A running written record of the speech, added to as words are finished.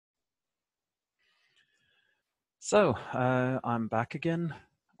So I'm back again.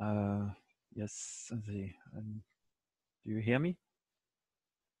 Yes, let's see. Do you hear me?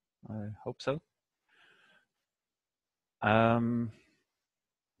 I hope so. Let's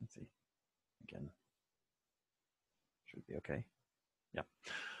see. Again, should be okay. Yeah.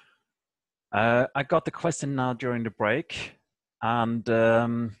 I got the question now during the break, and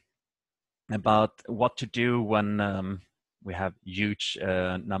about what to do when we have huge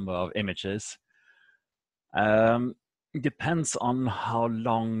number of images. It depends on how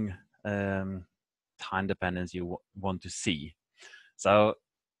long time dependence you want to see. So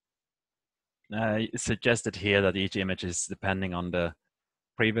it's suggested here that each image is depending on the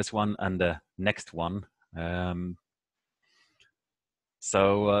previous one and the next one.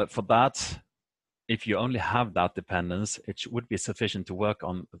 So for that, if you only have that dependence, it would be sufficient to work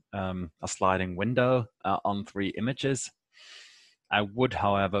on a sliding window on 3 images. I would,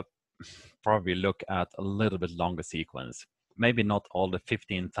 however, probably look at a little bit longer sequence. Maybe not all the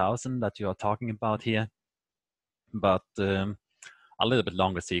 15,000 that you are talking about here, but a little bit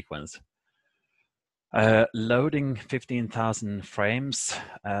longer sequence. Loading 15,000 frames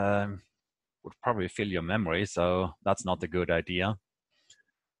would probably fill your memory, so that's not a good idea.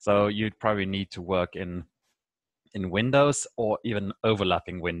 So you'd probably need to work in windows or even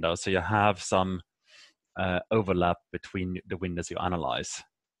overlapping windows, so you have some overlap between the windows you analyze.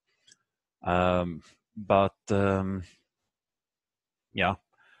 Yeah,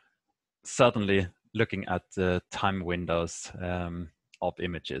 certainly looking at the time windows of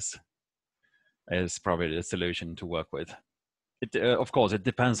images is probably the solution to work with. Of course, it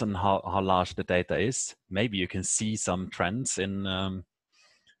depends on how large the data is. Maybe you can see some trends in a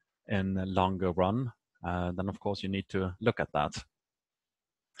longer run. Then, of course, you need to look at that.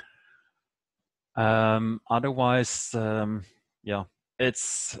 Otherwise, yeah,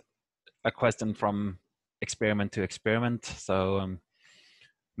 it's a question from experiment to experiment. So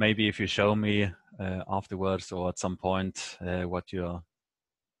maybe if you show me afterwards or at some point what you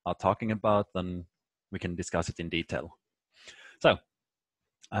are talking about, then we can discuss it in detail. So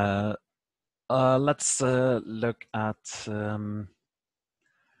let's look at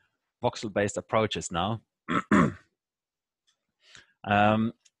voxel-based approaches now.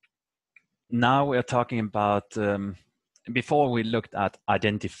 Now we're talking about, before we looked at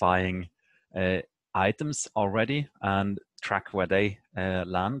identifying items already and track where they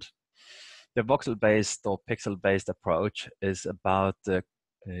land. The voxel-based or pixel-based approach is about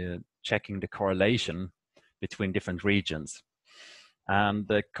checking the correlation between different regions. And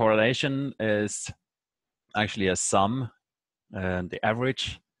the correlation is actually a sum, the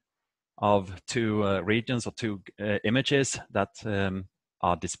average of 2 regions or 2 images that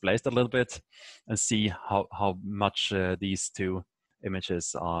are displaced a little bit, and see how much these 2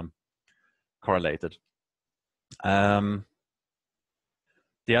 images are correlated. The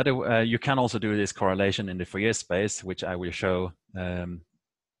other, you can also do this correlation in the Fourier space, which I will show in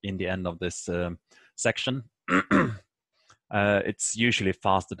the end of this section. It's usually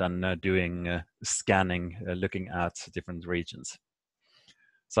faster than doing scanning, looking at different regions.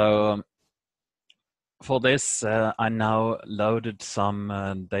 So for this, I now loaded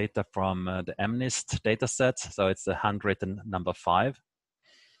some data from the MNIST dataset. So it's the handwritten number 5.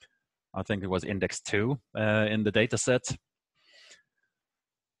 I think it was index 2 in the dataset.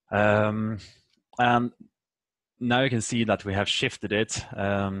 And now you can see that we have shifted it.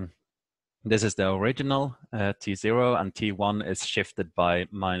 This is the original T0, and T1 is shifted by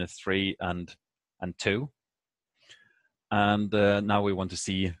 -3 and 2. And now we want to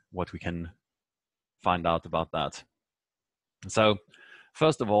see what we can find out about that. So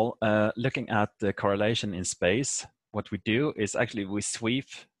first of all, looking at the correlation in space, what we do is actually we sweep,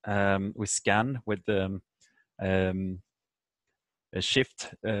 we scan with the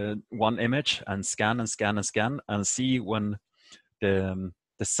shift 1 image and scan and scan and scan, and see when the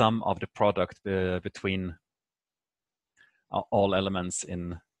sum of the product between all elements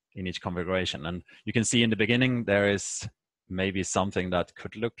in each configuration. And you can see in the beginning there is maybe something that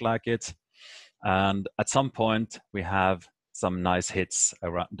could look like it, and at some point we have some nice hits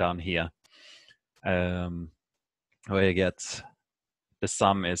around down here, where you get the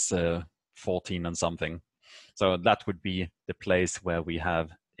sum is 14 and something. So that would be the place where we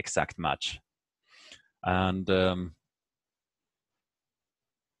have exact match. And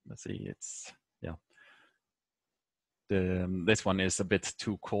let's see, it's, yeah. This one is a bit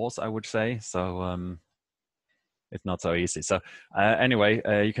too coarse, I would say. So it's not so easy. So anyway,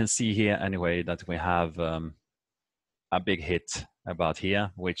 you can see here anyway that we have a big hit about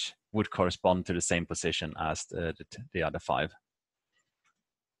here, which would correspond to the same position as the other 5.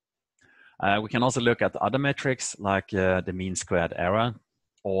 We can also look at other metrics like the mean squared error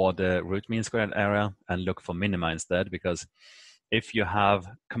or the root mean squared error and look for minima instead, because if you have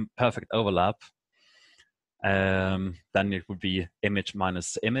perfect overlap, then it would be image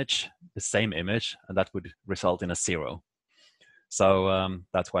minus image, the same image, and that would result in a 0. So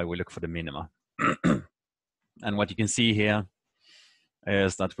that's why we look for the minima. And what you can see here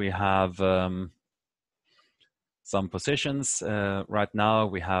is that we have some positions. Right now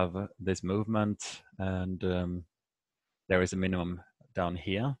we have this movement, and there is a minimum down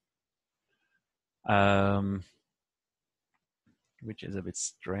here, which is a bit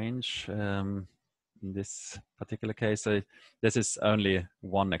strange in this particular case. So this is only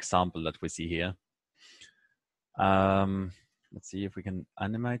one example that we see here. Let's see if we can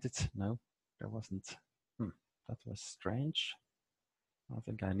animate it. No, there wasn't. That was strange. I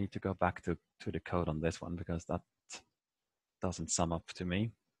think I need to go back to the code on this one, because that doesn't sum up to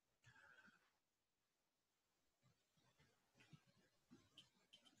me.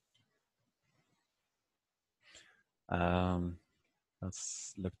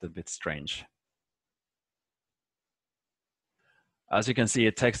 That's looked a bit strange. As you can see,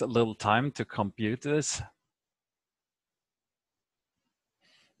 it takes a little time to compute this.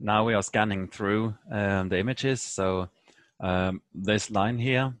 Now we are scanning through the images. So this line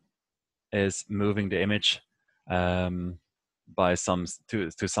here is moving the image by some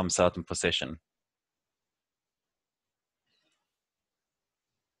to some certain position.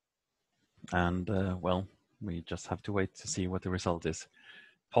 And well, we just have to wait to see what the result is.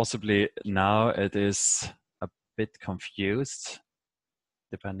 Possibly now it is a bit confused,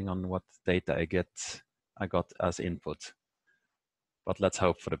 depending on what data I got as input. But let's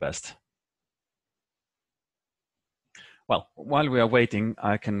hope for the best. Well, while we are waiting,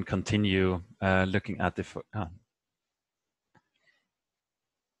 I can continue looking at the.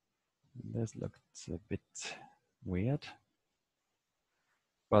 This looked a bit weird.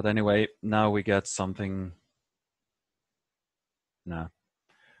 But anyway, now we get something. No.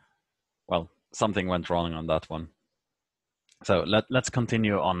 Well, something went wrong on that one. So let's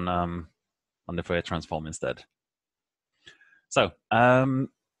continue on the Fourier transform instead. So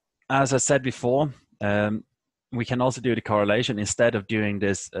as I said before, we can also do the correlation instead of doing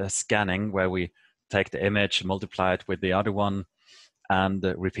this scanning where we take the image, multiply it with the other one, and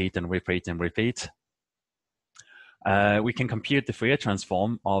repeat and repeat and repeat. We can compute the Fourier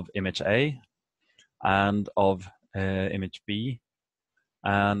transform of image A and of image B,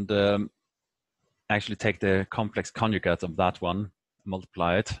 and actually take the complex conjugate of that one,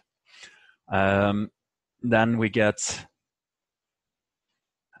 multiply it. Then we get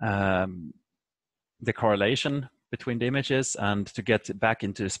the correlation between the images, and to get back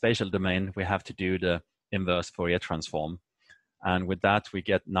into the spatial domain, we have to do the inverse Fourier transform. And with that, we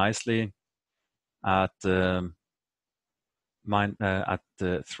get nicely at 3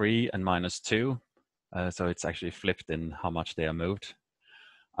 and -2. So it's actually flipped in how much they are moved.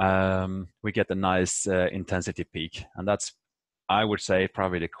 We get a nice intensity peak. And that's, I would say,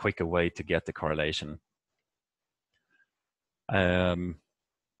 probably the quicker way to get the correlation.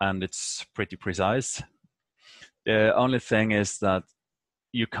 And it's pretty precise. The only thing is that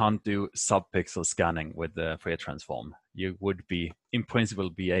you can't do subpixel scanning with the Fourier transform. You would be, in principle,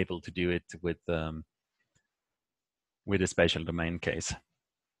 be able to do it with the spatial domain case.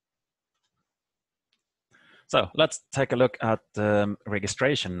 So let's take a look at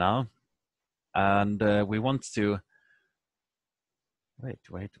registration now. And we want to, wait.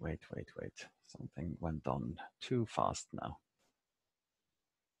 Something went on too fast now.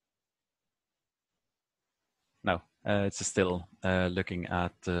 No, it's still looking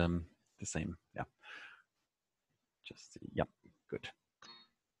at the same, yeah. Just, yeah, good.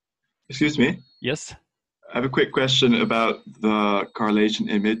 Excuse me? Yes? I have a quick question about the correlation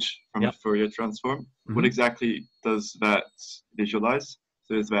image from a Fourier transform. Mm-hmm. What exactly does that visualize?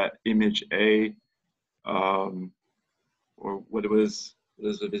 So is that image A, or what is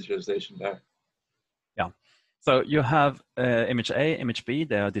the visualization there? Yeah, so you have image A, image B,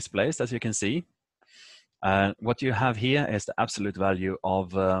 they are displaced, as you can see. What you have here is the absolute value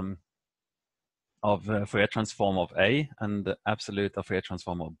of Fourier transform of A and the absolute of Fourier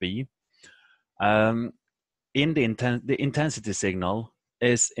transform of B. In the intensity signal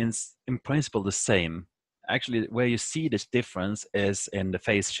is in principle the same. Actually, where you see this difference is in the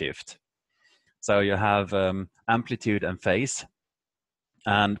phase shift. So you have amplitude and phase,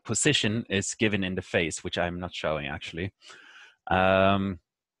 and position is given in the phase, which I'm not showing actually.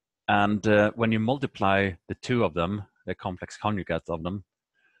 And when you multiply the two of them, the complex conjugate of them,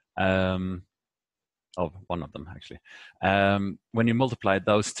 of one of them actually. When you multiply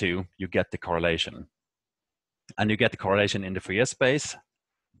those two, you get the correlation. And you get the correlation in the Fourier space,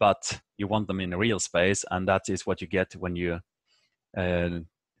 but you want them in a real space, and that is what you get when you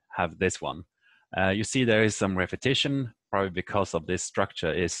have this one. You see there is some repetition, probably because of this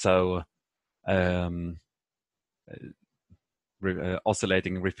structure is so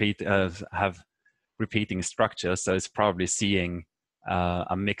oscillating, have repeating structures, so it's probably seeing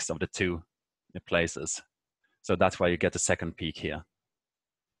a mix of the two places. So that's why you get the second peak here.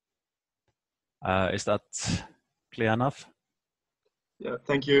 Is that clear enough? Yeah,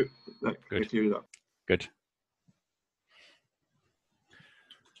 thank you. Good. That. Good.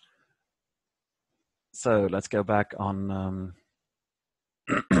 So let's go back on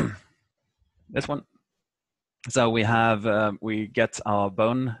this one. So we have we get our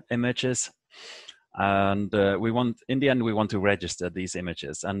bone images, and we want, in the end, we want to register these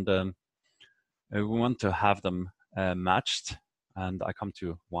images, and we want to have them matched. And I come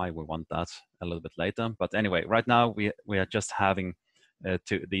to why we want that a little bit later. But anyway, right now we are just having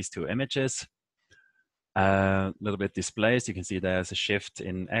these two images. A little bit displaced. You can see there's a shift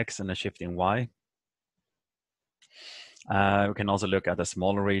in X and a shift in Y. We can also look at a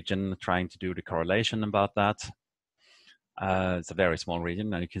smaller region, trying to do the correlation about that. It's a very small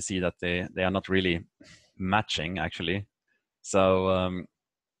region, and you can see that they are not really matching actually. So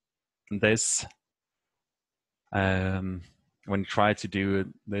this, when you try to do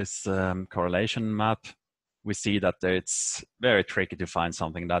this correlation map, we see that it's very tricky to find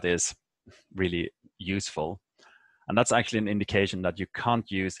something that is really useful. And that's actually an indication that you can't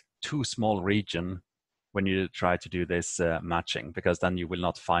use too small region when you try to do this matching, because then you will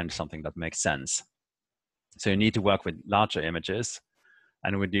not find something that makes sense. So you need to work with larger images.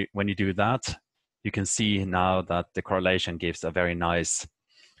 And when you do that, you can see now that the correlation gives a very nice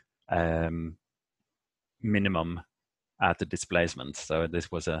minimum at the displacement. So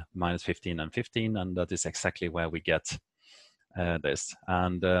this was a -15 and 15, and that is exactly where we get this.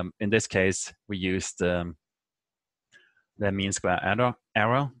 And in this case, we used the mean square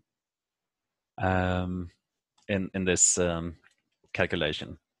error in this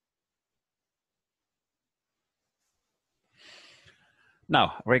calculation.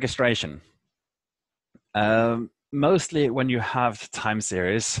 Now, registration. Mostly when you have time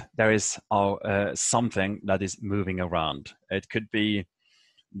series, there is something that is moving around. It could be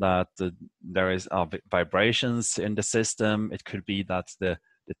that there is vibrations in the system. It could be that the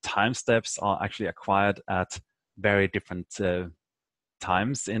time steps are actually acquired at very different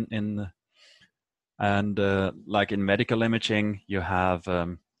times like in medical imaging, you have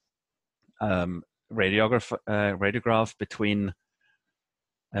radiograph between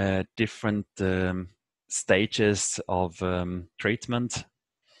different stages of treatment,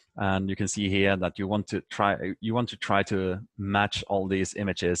 and you can see here that you want to try to match all these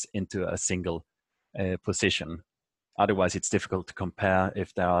images into a single position. Otherwise, it's difficult to compare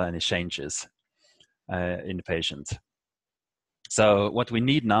if there are any changes in the patient. So what we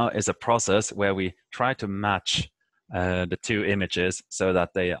need now is a process where we try to match the two images so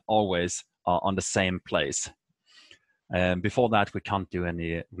that they always are on the same place. Before that, we can't do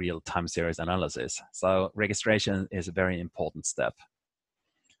any real time series analysis. So registration is a very important step.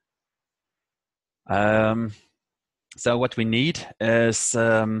 So what we need is,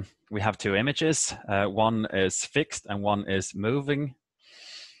 we have two images. One is fixed and one is moving.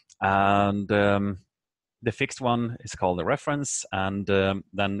 And the fixed one is called the reference. And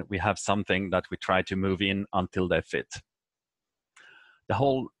then we have something that we try to move in until they fit. The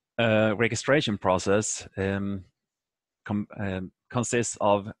whole registration process consists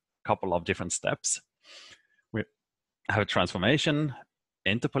of a couple of different steps. We have a transformation,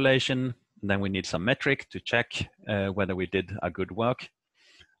 interpolation, and then we need some metric to check whether we did a good work,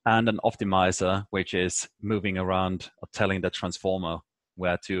 and an optimizer, which is moving around or telling the transformer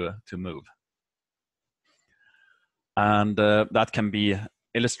where to move. And that can be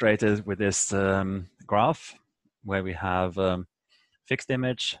illustrated with this graph, where we have fixed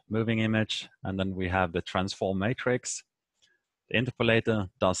image, moving image, and then we have the transform matrix. The interpolator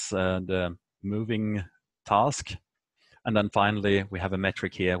does the moving task, and then finally we have a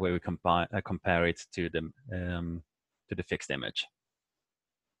metric here where we compare it to the fixed image.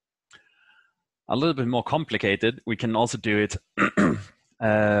 A little bit more complicated, we can also do it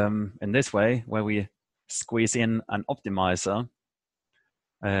in this way, where we squeeze in an optimizer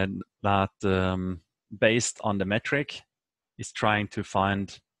and that based on the metric is trying to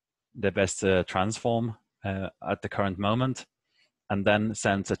find the best transform at the current moment, and then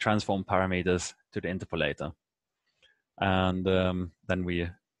sends the transform parameters to the interpolator. And then we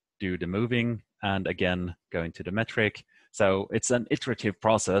do the moving and again going to the metric. So it's an iterative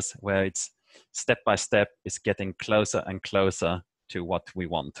process where it's step by step is getting closer and closer to what we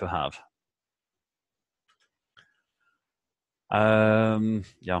want to have.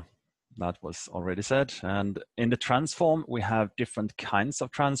 Yeah, that was already said. And in the transform, we have different kinds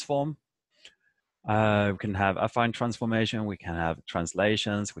of transform. We can have affine transformation, we can have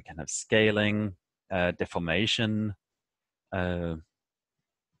translations, we can have scaling, deformation, and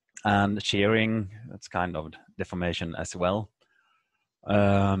shearing. That's kind of deformation as well,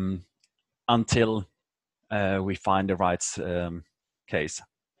 until we find the right case.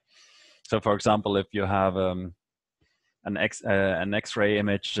 So for example, if you have an X-ray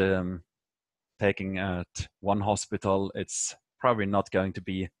image taking at one hospital, it's probably not going to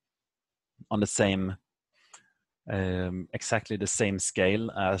be on the same, exactly the same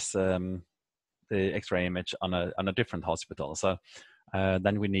scale as the X-ray image on a different hospital. So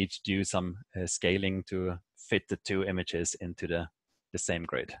then we need to do some scaling to fit the two images into the same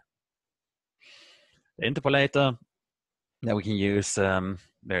grid. The interpolator, now we can use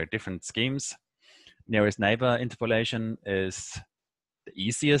very different schemes. Nearest neighbor interpolation is the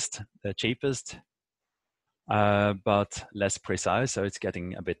easiest, the cheapest, but less precise. So it's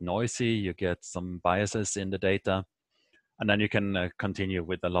getting a bit noisy. You get some biases in the data. And then you can continue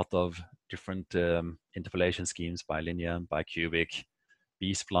with a lot of different interpolation schemes, bilinear, bicubic,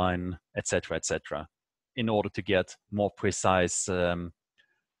 B-spline, etc., in order to get more precise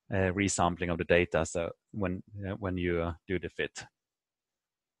resampling of the data. So when you do the fit,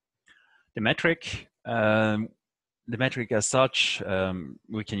 the metric as such,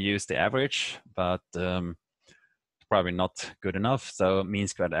 we can use the average, but probably not good enough. So mean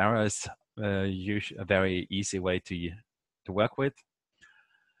squared error is usually a very easy way to work with.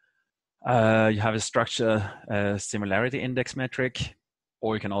 You have a structure similarity index metric,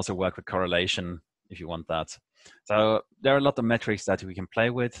 or you can also work with correlation if you want that. So there are a lot of metrics that we can play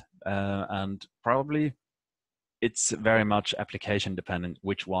with, and probably it's very much application dependent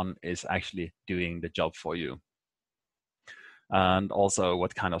which one is actually doing the job for you, and also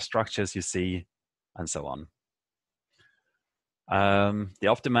what kind of structures you see, and so on. The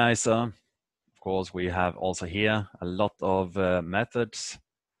optimizer, of course, we have also here a lot of methods.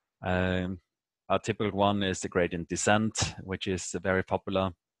 Our typical one is the gradient descent, which is very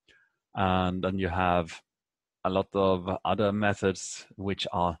popular. And then you have a lot of other methods which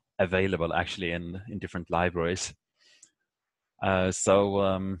are available actually in different libraries.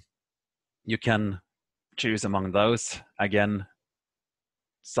 So you can choose among those. Again,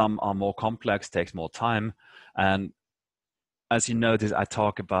 some are more complex, takes more time. And as you notice, I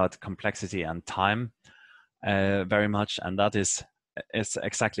talk about complexity and time very much. And that is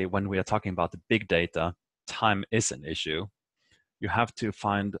exactly when we are talking about the big data, time is an issue. You have to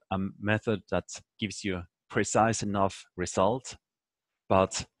find a method that gives you precise enough result,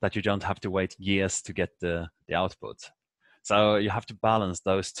 but that you don't have to wait years to get the output. So you have to balance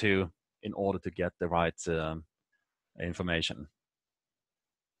those two in order to get the right information.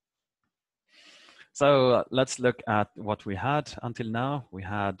 So let's look at what we had until now. We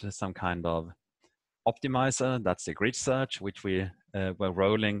had some kind of optimizer, that's the grid search, which we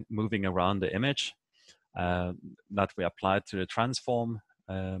were moving around the image that we applied to the transform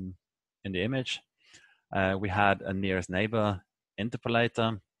in the image. We had a nearest neighbor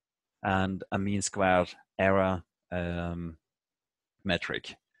interpolator and a mean squared error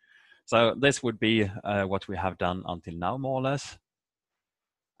metric. So this would be what we have done until now, more or less.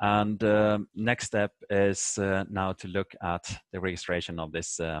 And next step is now to look at the registration of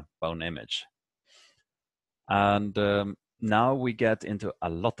this bone image. And now we get into a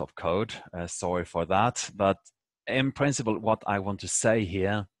lot of code. Sorry for that. But in principle, what I want to say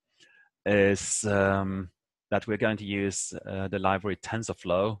here is that we're going to use the library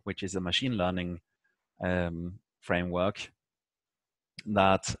TensorFlow, which is a machine learning framework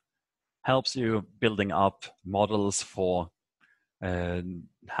that helps you building up models for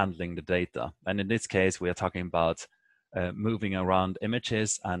handling the data. And in this case, we are talking about moving around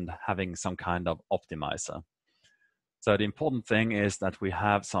images and having some kind of optimizer. So the important thing is that we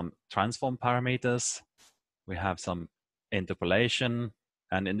have some transform parameters, we have some interpolation,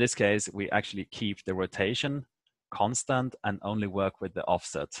 and in this case, we actually keep the rotation constant and only work with the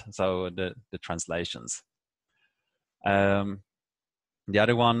offset, so the translations. The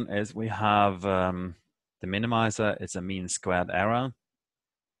other one is we have the minimizer, it's a mean squared error.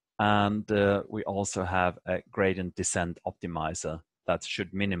 And we also have a gradient descent optimizer that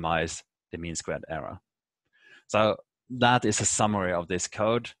should minimize the mean squared error. So that is a summary of this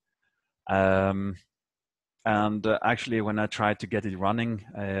code. And actually, when I tried to get it running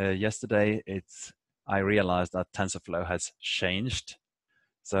yesterday, I realized that TensorFlow has changed.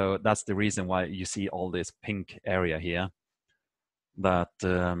 So that's the reason why you see all this pink area here, that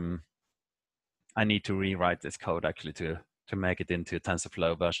I need to rewrite this code actually to make it into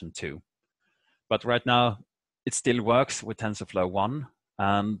TensorFlow version 2. But right now, it still works with TensorFlow 1.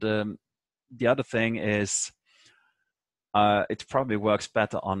 And the other thing is, it probably works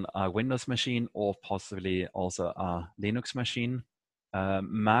better on a Windows machine or possibly also a Linux machine.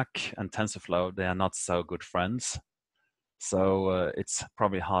 Mac and TensorFlow, they are not so good friends. So it's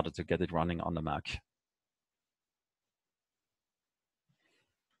probably harder to get it running on the Mac.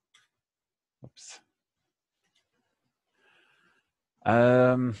 Oops.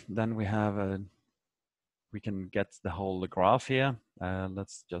 Then we have we can get the whole graph here.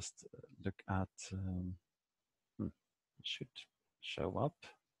 Let's just look at, it should show up.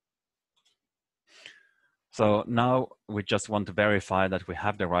 So now we just want to verify that we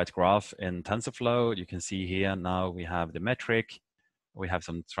have the right graph in TensorFlow. You can see here now we have the metric, we have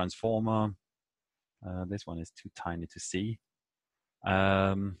some transformer. This one is too tiny to see.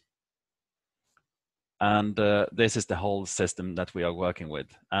 And this is the whole system that we are working with.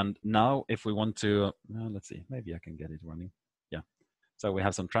 And now if we want to, let's see, maybe I can get it running. Yeah. So we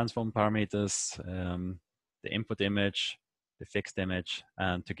have some transform parameters, the input image, the fixed image,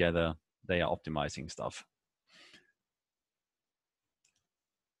 and together they are optimizing stuff.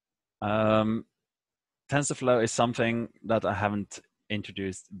 TensorFlow is something that I haven't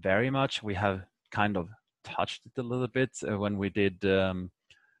introduced very much. We have kind of touched it a little bit when we did the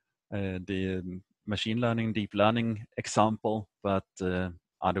machine learning, deep learning example, but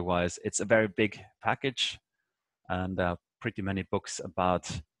otherwise it's a very big package and there are pretty many books about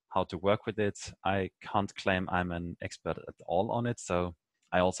how to work with it. I can't claim I'm an expert at all on it, so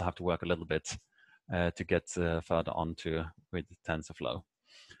I also have to work a little bit to get further on with TensorFlow.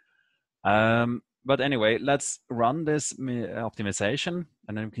 But anyway, let's run this optimization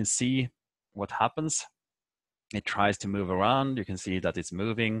and then we can see what happens. It tries to move around. You can see that it's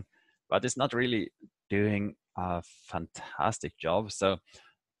moving, but it's not really doing a fantastic job. So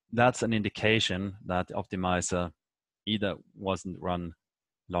that's an indication that the optimizer either wasn't run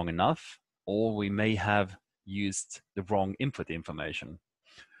long enough or we may have used the wrong input information.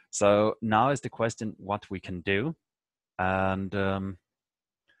 So now is the question what we can do. And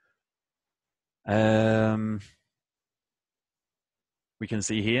we can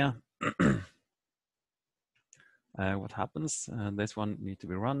see here what happens. This one needs to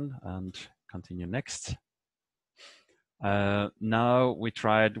be run and continue next. Now we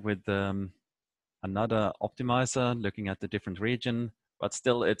tried with another optimizer looking at the different region, but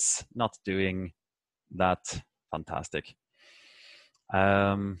still it's not doing that fantastic.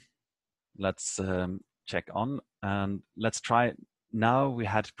 Let's check on and let's try. Now we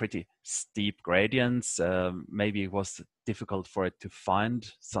had pretty steep gradients. Maybe it was difficult for it to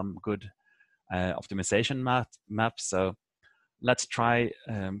find some good optimization maps. So let's try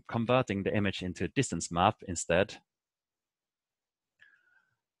converting the image into a distance map instead.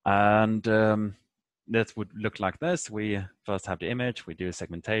 And that would look like this. We first have the image, we do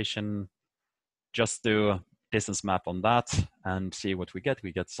segmentation, just do a distance map on that and see what we get.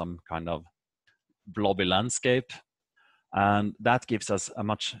 We get some kind of blobby landscape. And that gives us a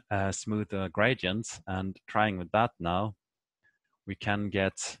much smoother gradient. And trying with that now, we can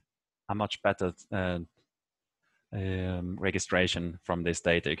get a much better registration from this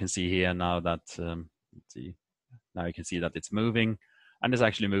data. You can see here now that, let's see, now you can see that it's moving and it's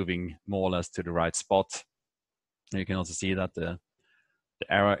actually moving more or less to the right spot. And you can also see that the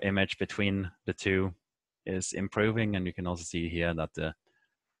error image between the two is improving. And you can also see here that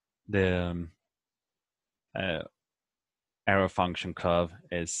the error function curve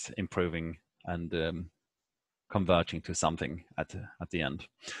is improving and converging to something at the end.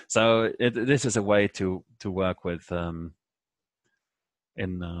 So this is a way to work with with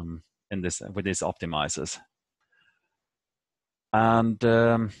these optimizers. And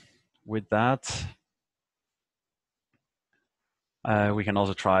with that, we can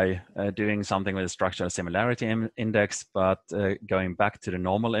also try doing something with a structural similarity index, but going back to the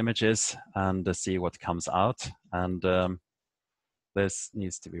normal images and see what comes out. And this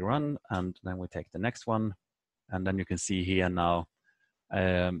needs to be run, and then we take the next one. And then you can see here now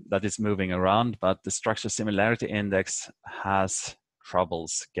that it's moving around, but the structural similarity index has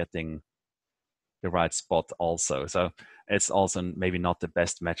troubles getting the right spot also. So it's also maybe not the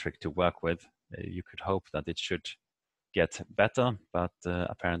best metric to work with. You could hope that it should get better, but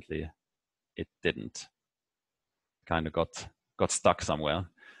apparently it didn't. Kind of got stuck somewhere.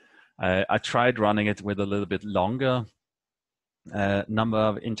 I tried running it with a little bit longer number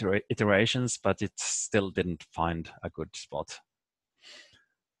of iterations, but it still didn't find a good spot.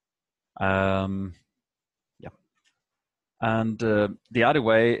 Yeah. And the other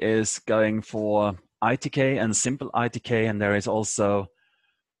way is going for ITK and simple ITK, and there is also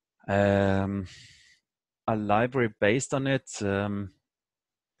a library based on it.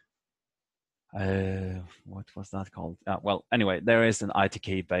 What was that called? Well, anyway, there is an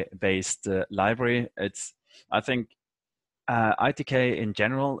ITK based library. I think ITK in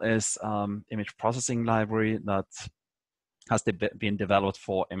general is image processing library that has been developed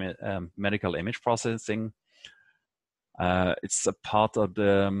for medical image processing. It's a part of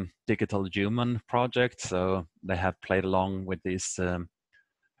the Digital Human project, so they have played along with this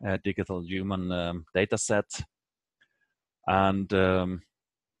Digital Human data set. And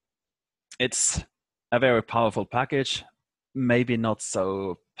it's a very powerful package, maybe not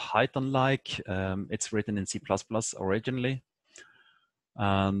so Python-like. It's written in C++ originally,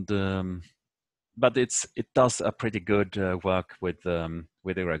 and but it does a pretty good work with the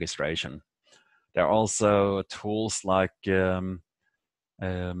registration. There are also tools like oh,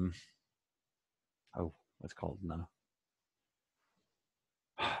 what's it called now?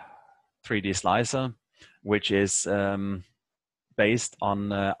 3D Slicer, which is based on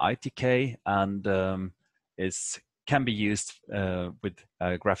ITK and can be used with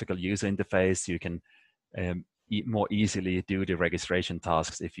a graphical user interface. You can more easily do the registration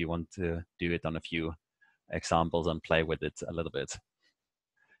tasks if you want to do it on a few examples and play with it a little bit.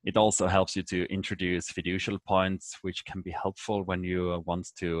 It also helps you to introduce fiducial points, which can be helpful when you want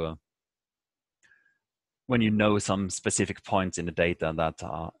to, when you know some specific points in the data that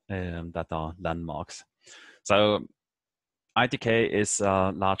are landmarks. So ITK is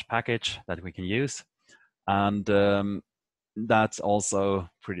a large package that we can use, and that also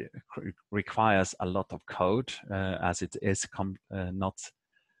requires a lot of code, as it is not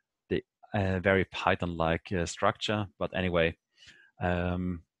the very Python-like structure. But anyway,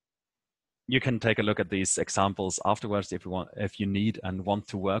 you can take a look at these examples afterwards if you need and want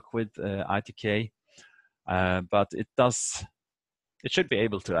to work with ITK. But it should be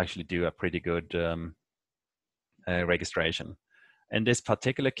able to actually do a pretty good registration. In this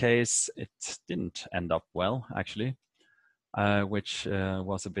particular case, it didn't end up well, actually, which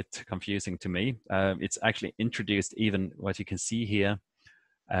was a bit confusing to me. It's actually introduced even what you can see here,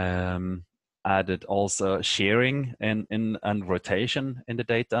 added also shearing and rotation in the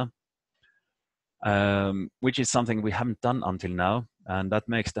data, which is something we haven't done until now. And that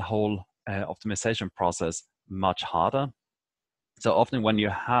makes the whole optimization process much harder. So often when you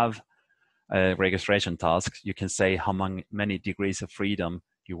have registration tasks, you can say how many degrees of freedom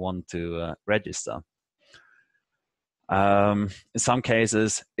you want to register. In some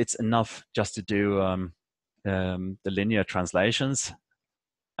cases, it's enough just to do the linear translations.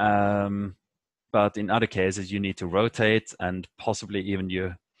 But in other cases, you need to rotate, and possibly even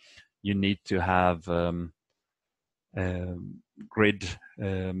you need to have grid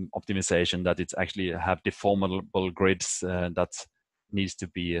optimization, that it's actually have deformable grids that needs to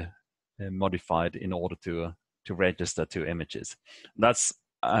be modified in order to register two images. That's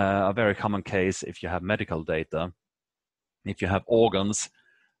a very common case if you have medical data. If you have organs,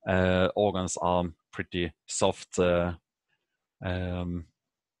 organs are pretty soft,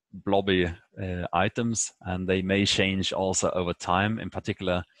 blobby items, and they may change also over time. In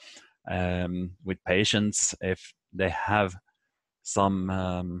particular, with patients, if they have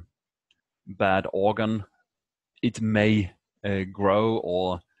some bad organ, it may grow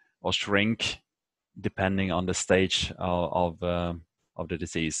or shrink depending on the stage of the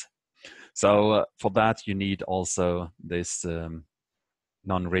disease. So for that, you need also this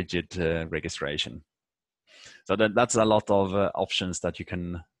non-rigid registration. So that's a lot of options that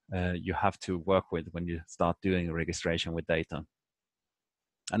you have to work with when you start doing registration with data.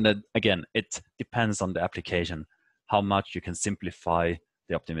 And then again, it depends on the application, how much you can simplify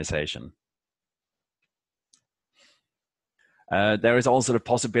the optimization. There is also the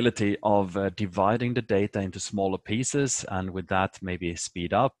possibility of dividing the data into smaller pieces, and with that maybe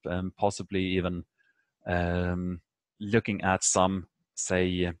speed up, and possibly even looking at some,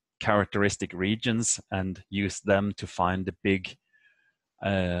 say, characteristic regions and use them to find the big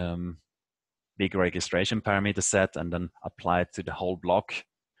registration parameter set and then apply it to the whole block.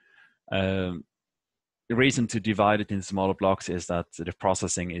 The reason to divide it in smaller blocks is that the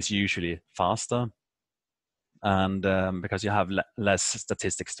processing is usually faster, and because you have less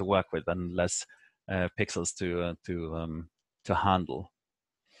statistics to work with and less pixels to handle.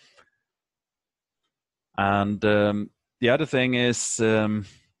 And the other thing is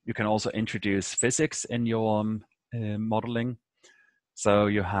You can also introduce physics in your modeling. So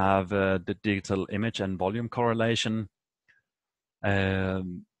you have the digital image and volume correlation,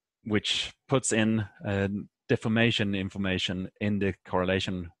 which puts in deformation information in the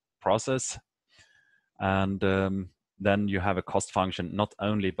correlation process. And then you have a cost function, not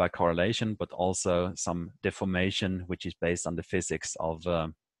only by correlation, but also some deformation, which is based on the physics of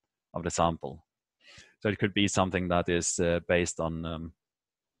the sample. So it could be something that is based on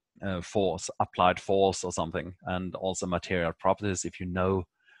force, applied force or something, and also material properties. If you know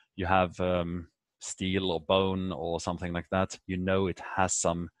you have steel or bone or something like that, you know it has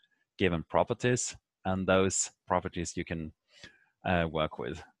some given properties, and those properties you can work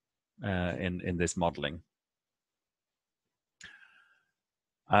with in this modeling.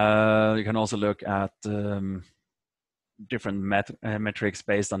 You can also look at different metrics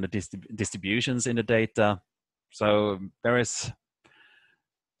based on the distributions in the data. So there is,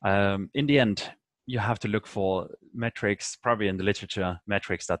 in the end, you have to look for metrics, probably in the literature,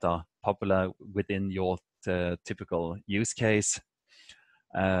 metrics that are popular within your typical use case.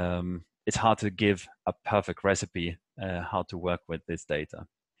 It's hard to give a perfect recipe how to work with this data.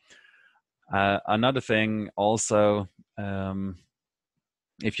 Another thing also,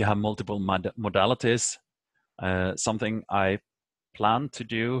 if you have multiple modalities, something I plan to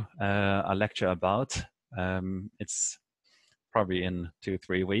do a lecture about. It's probably in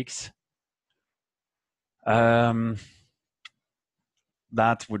 2-3 weeks. That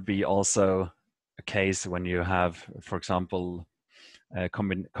would be also a case when you have, for example,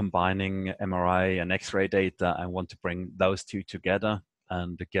 combining MRI and X-ray data and want to bring those two together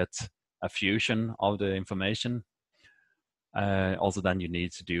and get a fusion of the information. Also, then you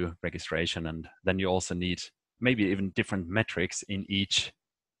need to do registration, and then you also need maybe even different metrics in each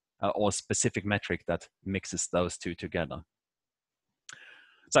or specific metric that mixes those two together.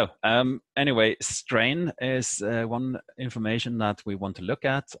 So anyway, strain is one information that we want to look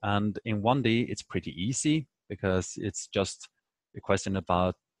at, and in 1D it's pretty easy because it's just a question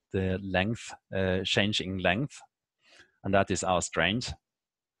about the length, changing length, and that is our strain.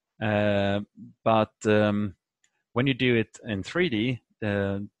 But when you do it in 3D,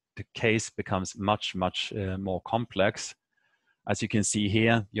 the case becomes much more complex. As you can see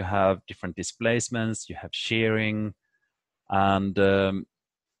here, you have different displacements, you have shearing, and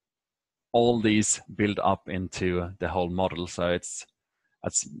all these build up into the whole model. So it's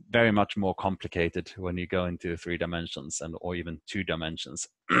very much more complicated when you go into 3 dimensions or even 2 dimensions.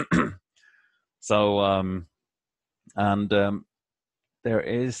 So there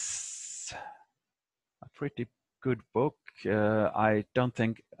is a pretty good book. I don't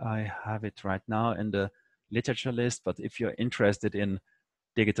think I have it right now in the literature list, but if you're interested in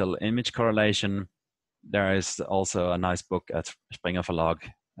digital image correlation, there is also a nice book at Springer Verlag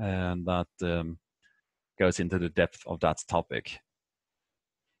that goes into the depth of that topic.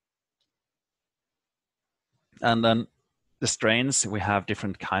 And then the strains, we have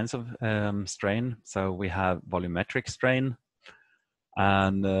different kinds of strain. So we have volumetric strain,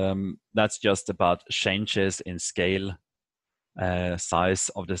 and that's just about changes in scale, size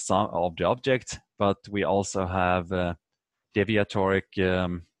of the object. But we also have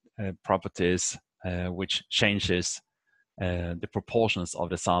deviatoric properties, which changes the proportions of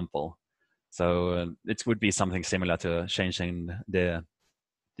the sample. So it would be something similar to changing the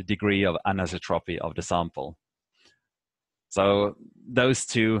degree of anisotropy of the sample. So those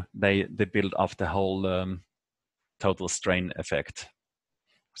two, they build up the whole total strain effect.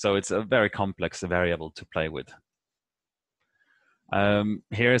 So it's a very complex variable to play with.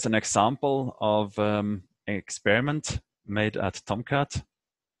 Here is an example of an experiment made at Tomcat.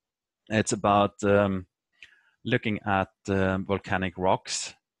 It's about looking at volcanic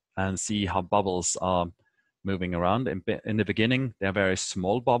rocks and see how bubbles are moving around. In the beginning, they're very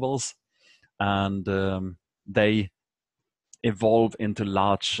small bubbles, and they evolve into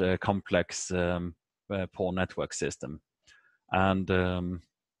large, complex pore network system. And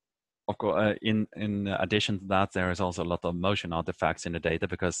of course, in addition to that, there is also a lot of motion artifacts in the data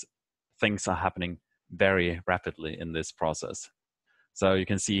because things are happening very rapidly in this process. So you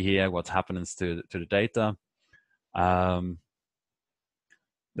can see here what happens to the data.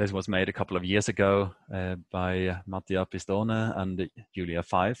 This was made a couple of years ago by Mattia Pistone and Julia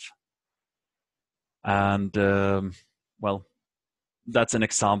Fife. And well, that's an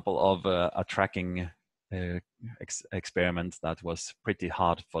example of a tracking experiment that was pretty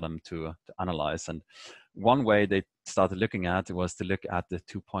hard for them to analyze. And one way they started looking at it was to look at the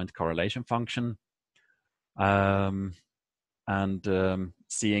 2-point correlation function and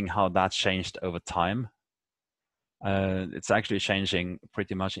seeing how that changed over time. It's actually changing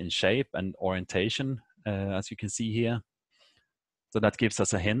pretty much in shape and orientation, as you can see here. So that gives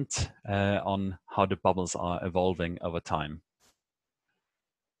us a hint on how the bubbles are evolving over time.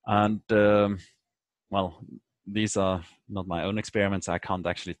 And well, these are not my own experiments. I can't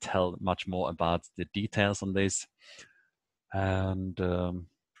actually tell much more about the details on this. And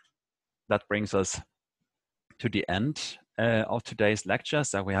that brings us to the end of today's lecture.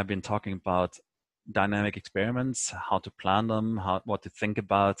 So we have been talking about dynamic experiments, how to plan them, what to think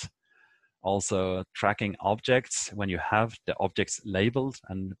about, also tracking objects when you have the objects labeled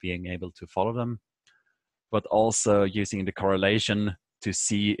and being able to follow them, but also using the correlation to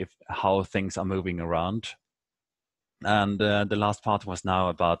see how things are moving around. And the last part was now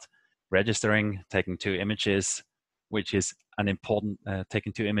about registering, taking two images, which is an important,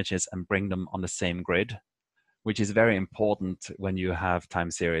 taking two images and bring them on the same grid, which is very important when you have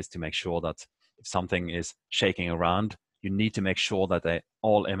time series to make sure that if something is shaking around, you need to make sure that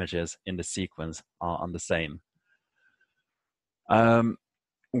all images in the sequence are on the same.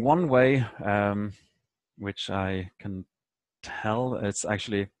 One way, which I can tell, it's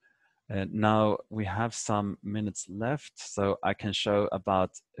actually, now we have some minutes left, so I can show about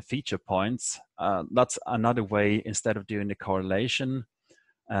feature points. That's another way, instead of doing the correlation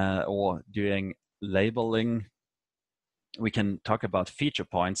or doing labeling, we can talk about feature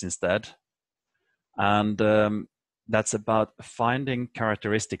points instead. And that's about finding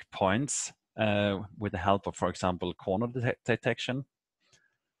characteristic points with the help of, for example, corner detection.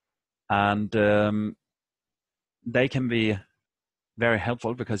 And they can be very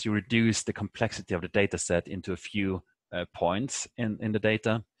helpful because you reduce the complexity of the data set into a few points in the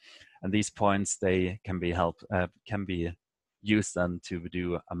data. And these points, they can be used then to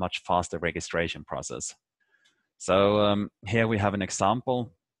do a much faster registration process. So here we have an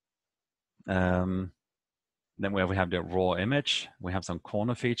example. Then where we have the raw image, we have some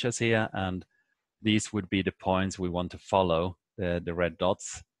corner features here, and these would be the points we want to follow, the red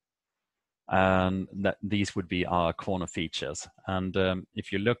dots. And these would be our corner features. And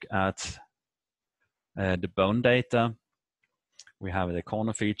if you look at the bone data, we have the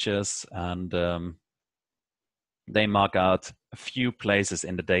corner features, and they mark out a few places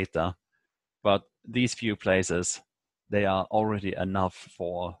in the data, but these few places, they are already enough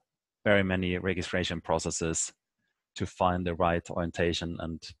for very many registration processes to find the right orientation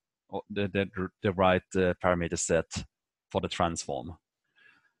and the right parameter set for the transform.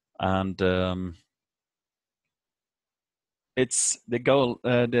 And it's the goal,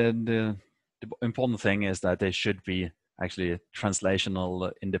 the important thing is that they should be actually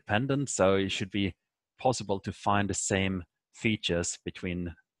translational independent. So it should be possible to find the same features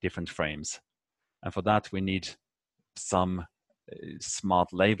between different frames. And for that, we need some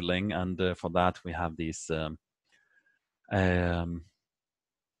smart labeling. And for that, we have these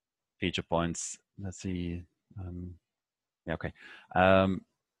feature points. Let's see. Yeah, okay.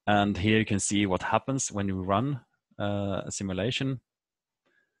 And here you can see what happens when you run a simulation.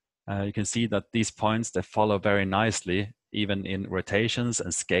 You can see that these points, they follow very nicely, even in rotations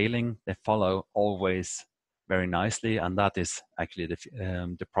and scaling, they follow always very nicely. And that is actually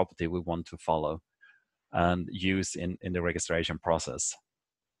the property we want to follow and use in the registration process.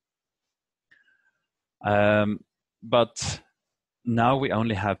 But now we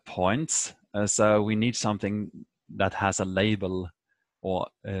only have points. So we need something that has a label or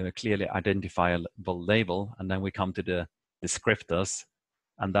a clearly identifiable label. And then we come to the descriptors.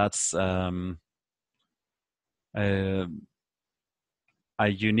 And that's a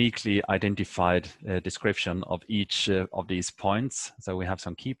uniquely identified description of each of these points. So we have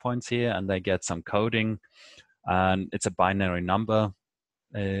some key points here, and they get some coding. And it's a binary number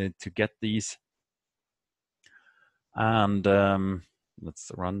to get these. And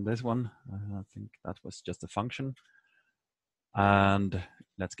let's run this one. I think that was just a function. And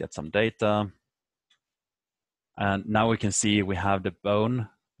let's get some data. And now we can see we have the bone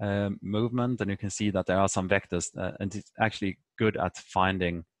movement, and you can see that there are some vectors, and it's actually good at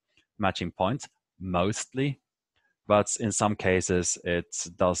finding matching points, mostly, but in some cases it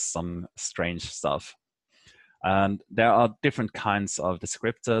does some strange stuff. And there are different kinds of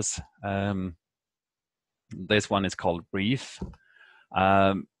descriptors. This one is called brief.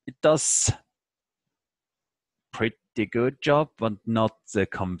 It does pretty good job, but not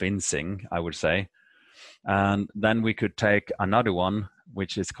convincing, I would say. And then we could take another one,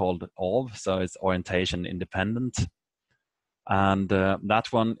 which is called ORB, so it's orientation independent. And that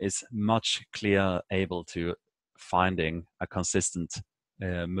one is much clearer able to finding a consistent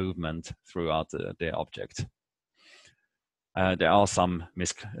movement throughout the object. There are some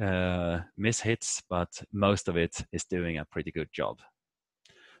mishits, but most of it is doing a pretty good job.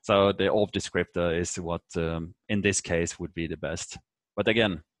 So the orb descriptor is what, in this case, would be the best. But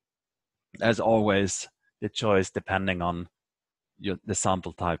again, as always, the choice depending on the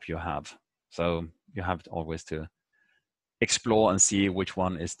sample type you have. So you have always to explore and see which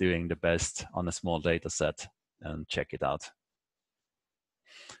one is doing the best on a small data set and check it out.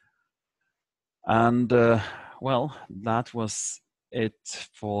 And well, that was it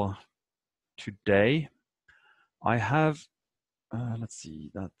for today. I have, let's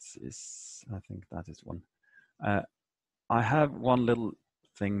see, that is, I think that is one. I have one little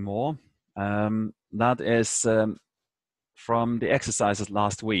thing more. That is from the exercises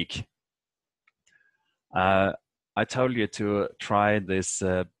last week. I told you to try this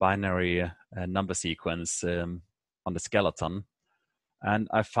binary number sequence on the skeleton. And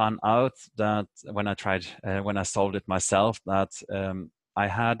I found out that when I solved it myself, that I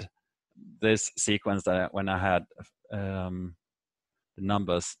had this sequence that when I had the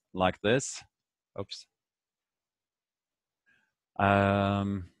numbers like this, oops.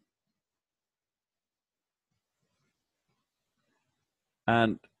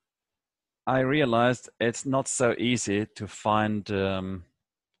 And I realized it's not so easy to find the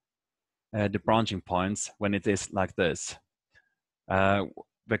branching points when it is like this.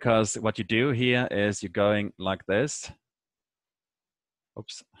 Because what you do here is you're going like this,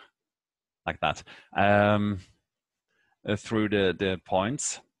 oops, like that, through the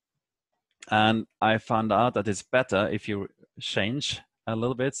points. And I found out that it's better if you change a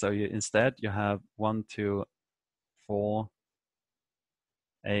little bit. So instead you have 1, 2, 4,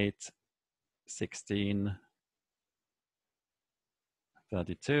 8, 16,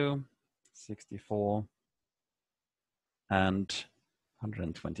 32, 64, and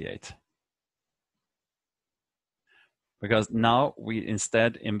 128. Because now we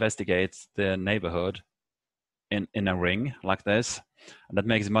instead investigate the neighborhood in a ring like this, and that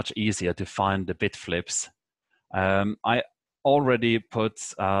makes it much easier to find the bit flips. I already put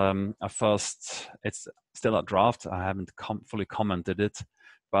a first, it's still a draft, I haven't fully commented it,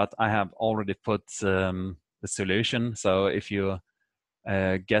 but I have already put the solution. So if you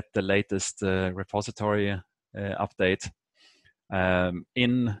get the latest repository update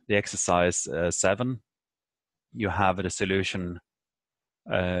in the exercise 7, you have the solution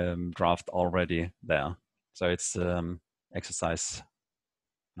draft already there. So it's exercise,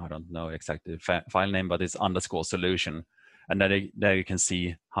 I don't know exactly the file name, but it's _solution. And then there you can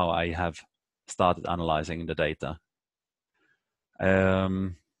see how I have started analyzing the data. Yeah,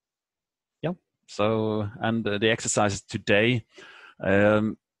 so, and the exercises today,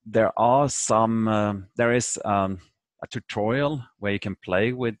 there are some, there is a tutorial where you can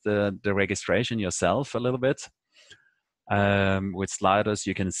play with the registration yourself a little bit. With sliders,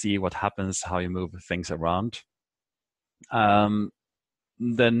 you can see what happens, how you move things around.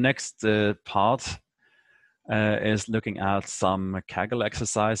 The next part is looking at some Kaggle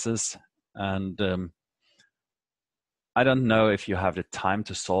exercises. And I don't know if you have the time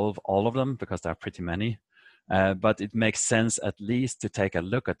to solve all of them because there are pretty many. But it makes sense at least to take a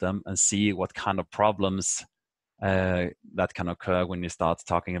look at them and see what kind of problems that can occur when you start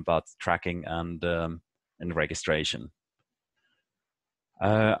talking about tracking and registration.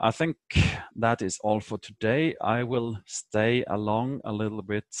 I think that is all for today. I will stay along a little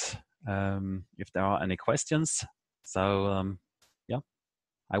bit if there are any questions. So yeah,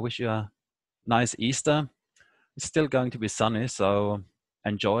 I wish you a nice Easter. It's still going to be sunny, so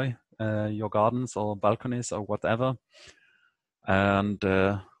enjoy your gardens or balconies or whatever. And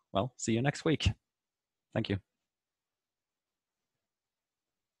well, see you next week. Thank you.